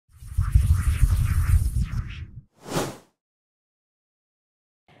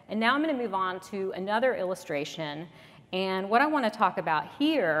And now I'm going to move on to another illustration. And what I want to talk about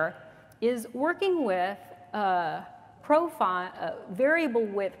here is working with variable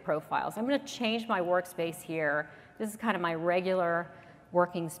width profiles. I'm going to change my workspace here. This is kind of my regular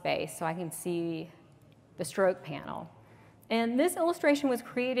working space, so I can see the stroke panel. And this illustration was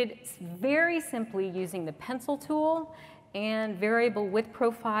created very simply using the pencil tool and variable width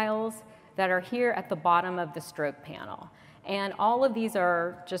profiles that are here at the bottom of the stroke panel. And all of these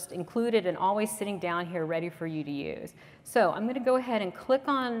are just included and always sitting down here ready for you to use. So I'm going to go ahead and click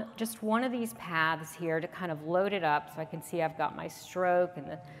on just one of these paths here to kind of load it up so I can see I've got my stroke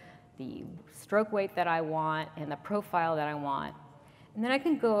and the stroke weight that I want and the profile that I want. And then I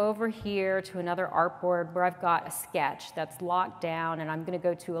can go over here to another artboard where I've got a sketch that's locked down, and I'm going to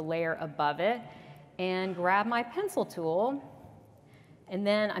go to a layer above it and grab my pencil tool. And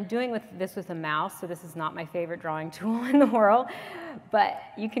then I'm doing this with a mouse, so this is not my favorite drawing tool in the world, but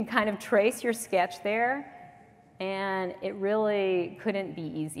you can kind of trace your sketch there, and it really couldn't be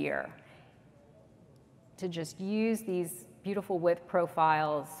easier to just use these beautiful width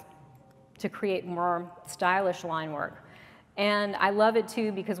profiles to create more stylish line work. And I love it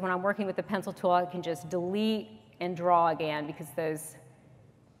too because when I'm working with the pencil tool, I can just delete and draw again because those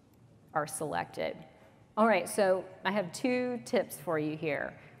are selected. All right, so I have 2 tips for you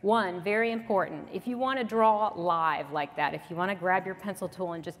here. One, very important, if you want to draw live like that, if you want to grab your pencil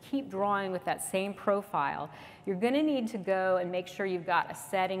tool and just keep drawing with that same profile, you're going to need to go and make sure you've got a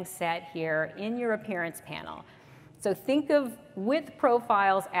setting set here in your appearance panel. So think of width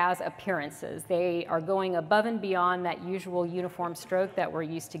profiles as appearances. They are going above and beyond that usual uniform stroke that we're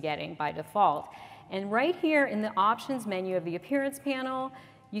used to getting by default. And right here in the options menu of the appearance panel,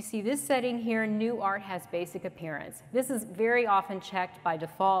 you see this setting here, New Art has basic appearance. This is very often checked by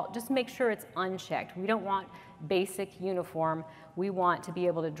default. Just make sure it's unchecked. We don't want basic uniform. We want to be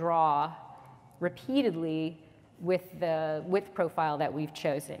able to draw repeatedly with the width profile that we've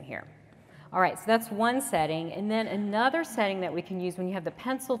chosen here. All right, so that's one setting. And then another setting that we can use when you have the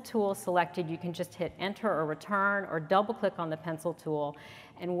pencil tool selected, you can just hit enter or return or double click on the pencil tool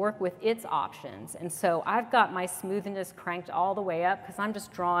and work with its options. And so I've got my smoothness cranked all the way up because I'm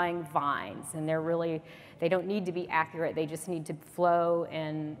just drawing vines, and they don't need to be accurate, they just need to flow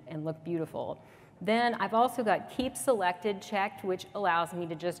and look beautiful. Then I've also got keep selected checked, which allows me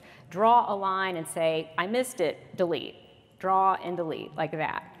to just draw a line and say, I missed it, delete. Draw and delete, like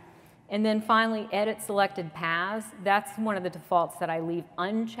that. And then finally, edit selected paths. That's one of the defaults that I leave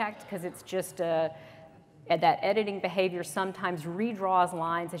unchecked because it's just that editing behavior sometimes redraws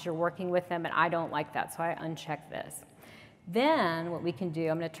lines as you're working with them, and I don't like that, so I uncheck this. Then what we can do,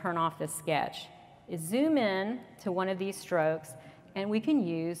 I'm going to turn off this sketch, is zoom in to one of these strokes, and we can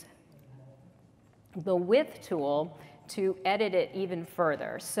use the width tool to edit it even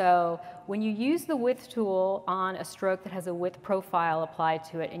further. So when you use the width tool on a stroke that has a width profile applied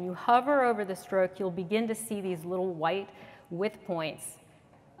to it and you hover over the stroke, you'll begin to see these little white width points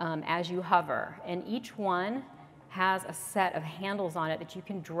as you hover. And each one has a set of handles on it that you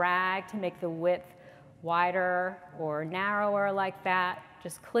can drag to make the width wider or narrower like that,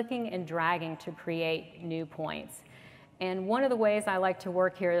 just clicking and dragging to create new points. And one of the ways I like to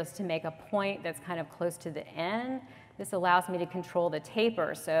work here is to make a point that's kind of close to the end. This allows me to control the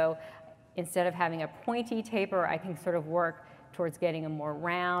taper. So instead of having a pointy taper, I can sort of work towards getting a more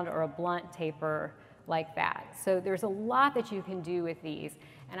round or a blunt taper like that. So there's a lot that you can do with these.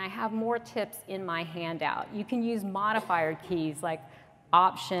 And I have more tips in my handout. You can use modifier keys like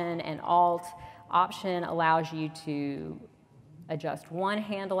Option and Alt. Option allows you to adjust one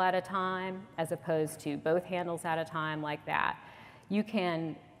handle at a time as opposed to both handles at a time like that. You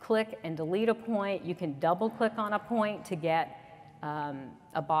can click and delete a point. You can double click on a point to get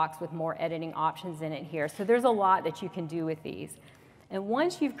a box with more editing options in it here. So there's a lot that you can do with these. And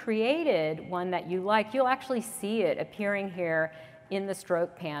once you've created one that you like, you'll actually see it appearing here in the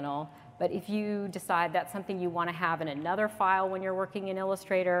stroke panel. But if you decide that's something you want to have in another file when you're working in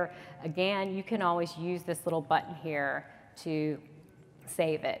Illustrator, again, you can always use this little button here to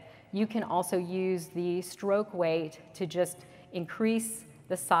save it. You can also use the stroke weight to just increase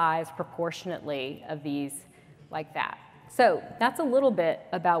the size proportionately of these like that. So that's a little bit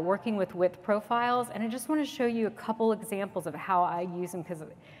about working with width profiles, and I just want to show you a couple examples of how I use them because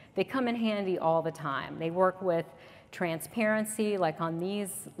they come in handy all the time. They work with transparency, like on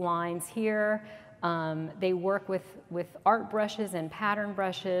these lines here. They work with art brushes and pattern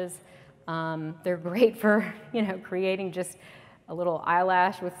brushes. They're great for, creating just a little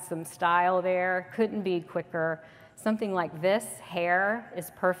eyelash with some style there. Couldn't be quicker. Something like this, hair,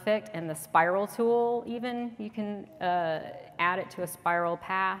 is perfect, and the spiral tool even, you can add it to a spiral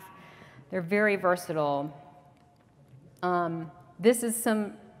path. They're very versatile. This is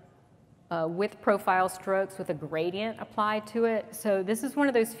some with profile strokes with a gradient applied to it. So this is one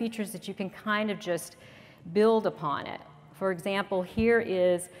of those features that you can kind of just build upon it. For example, here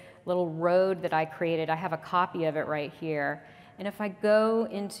is a little road that I created. I have a copy of it right here. And if I go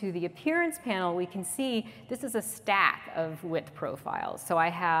into the appearance panel, we can see this is a stack of width profiles. So I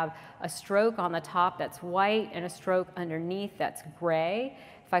have a stroke on the top that's white and a stroke underneath that's gray.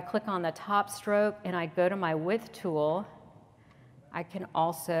 If I click on the top stroke and I go to my width tool, I can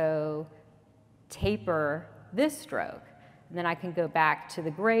also taper this stroke. And then I can go back to the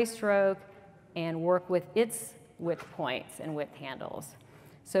gray stroke and work with its width points and width handles.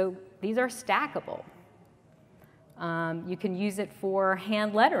 So these are stackable. You can use it for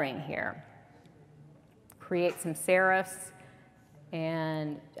hand lettering here. Create some serifs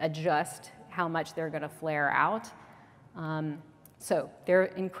and adjust how much they're going to flare out. So they're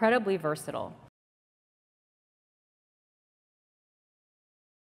incredibly versatile.